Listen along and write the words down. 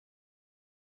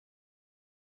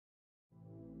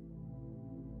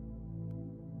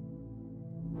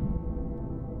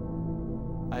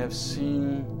I have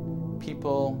seen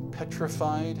people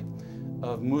petrified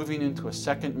of moving into a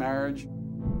second marriage.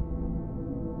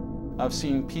 I've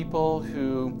seen people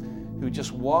who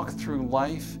just walk through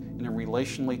life in a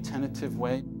relationally tentative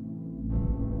way.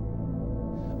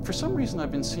 For some reason,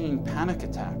 I've been seeing panic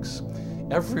attacks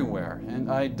everywhere,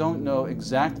 and I don't know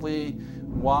exactly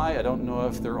why. I don't know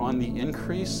if they're on the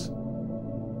increase.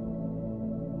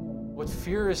 What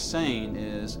fear is saying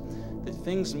is that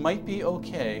things might be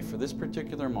okay for this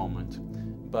particular moment,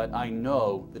 but I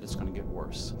know that it's going to get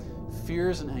worse.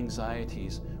 Fears and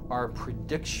anxieties are a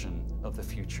prediction of the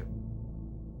future.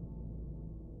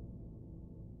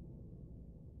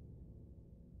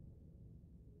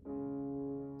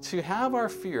 To have our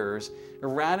fears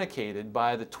eradicated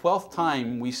by the 12th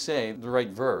time we say the right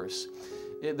verse,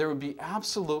 there would be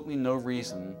absolutely no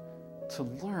reason to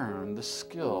learn the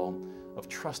skill of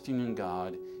trusting in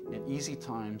God in easy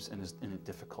times and in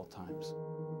difficult times.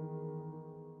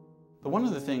 But one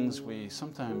of the things we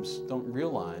sometimes don't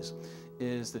realize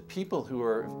is that people who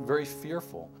are very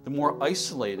fearful, the more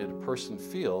isolated a person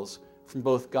feels from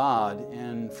both God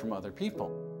and from other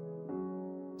people.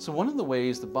 So one of the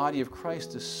ways the body of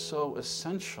Christ is so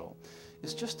essential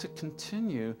is just to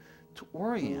continue to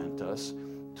orient us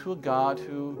to a God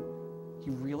who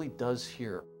He really does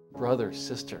hear. Brother,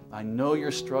 sister, I know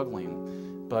you're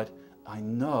struggling, but I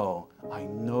know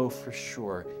for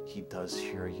sure He does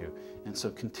hear you. And so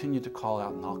continue to call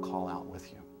out, and I'll call out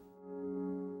with you.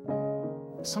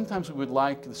 Sometimes we would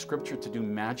like the Scripture to do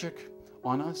magic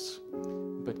on us,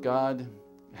 but God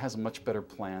has a much better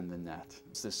plan than that.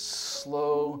 It's this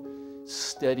slow,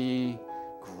 steady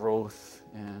growth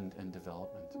and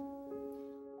development.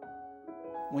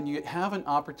 When you have an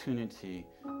opportunity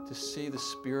to see the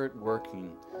Spirit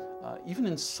working, even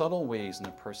in subtle ways in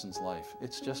a person's life,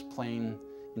 it's just plain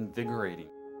invigorating.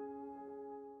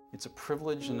 It's a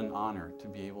privilege and an honor to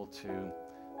be able to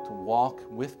walk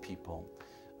with people,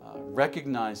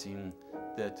 recognizing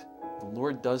that the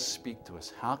Lord does speak to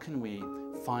us. How can we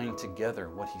find together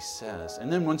what He says?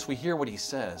 And then once we hear what He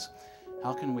says,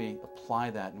 how can we apply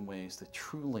that in ways that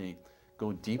truly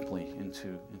go deeply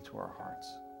into our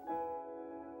hearts?